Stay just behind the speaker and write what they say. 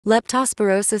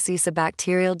Leptospirosis is a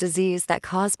bacterial disease that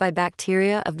caused by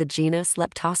bacteria of the genus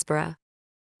Leptospira.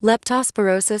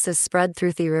 Leptospirosis is spread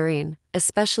through the urine,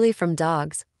 especially from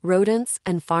dogs, rodents,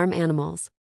 and farm animals.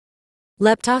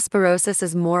 Leptospirosis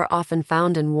is more often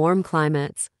found in warm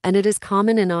climates, and it is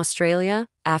common in Australia,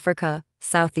 Africa,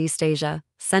 Southeast Asia,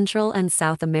 Central and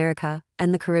South America,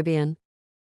 and the Caribbean.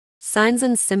 Signs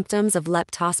and symptoms of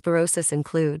leptospirosis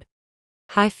include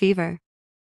high fever,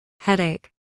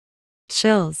 headache,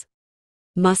 chills,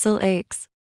 muscle aches,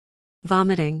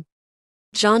 vomiting,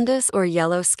 jaundice or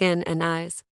yellow skin and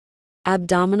eyes,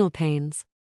 abdominal pains,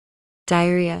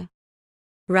 diarrhea,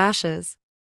 rashes.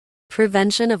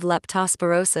 Prevention of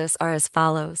leptospirosis are as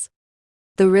follows.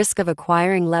 The risk of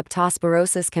acquiring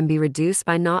leptospirosis can be reduced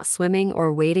by not swimming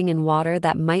or wading in water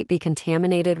that might be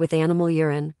contaminated with animal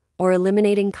urine, or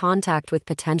eliminating contact with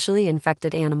potentially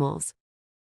infected animals.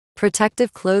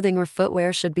 Protective clothing or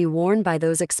footwear should be worn by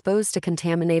those exposed to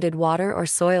contaminated water or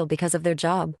soil because of their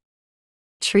job.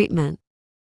 Treatment.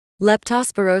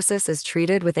 Leptospirosis is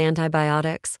treated with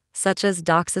antibiotics, such as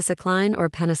doxycycline or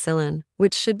penicillin,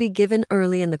 which should be given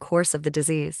early in the course of the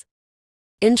disease.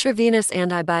 Intravenous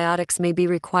antibiotics may be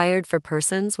required for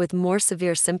persons with more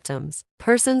severe symptoms.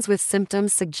 Persons with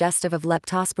symptoms suggestive of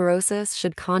leptospirosis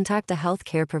should contact a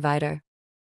healthcare provider.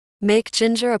 Make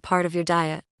ginger a part of your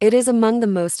diet. It is among the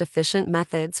most efficient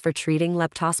methods for treating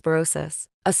leptospirosis.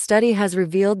 A study has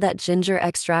revealed that ginger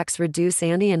extracts reduce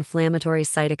anti-inflammatory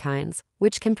cytokines,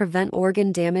 which can prevent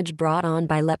organ damage brought on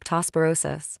by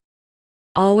leptospirosis.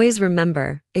 Always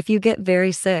remember, if you get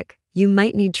very sick, you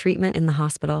might need treatment in the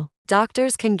hospital.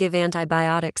 Doctors can give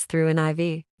antibiotics through an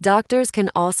IV. Doctors can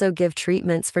also give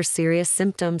treatments for serious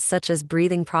symptoms such as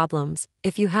breathing problems,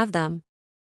 if you have them.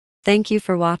 Thank you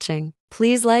for watching.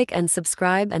 Please like and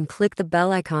subscribe and click the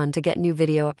bell icon to get new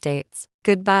video updates.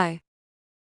 Goodbye.